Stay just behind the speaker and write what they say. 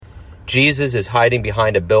Jesus is hiding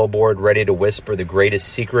behind a billboard, ready to whisper the greatest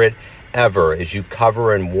secret ever as you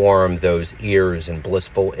cover and warm those ears in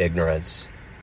blissful ignorance.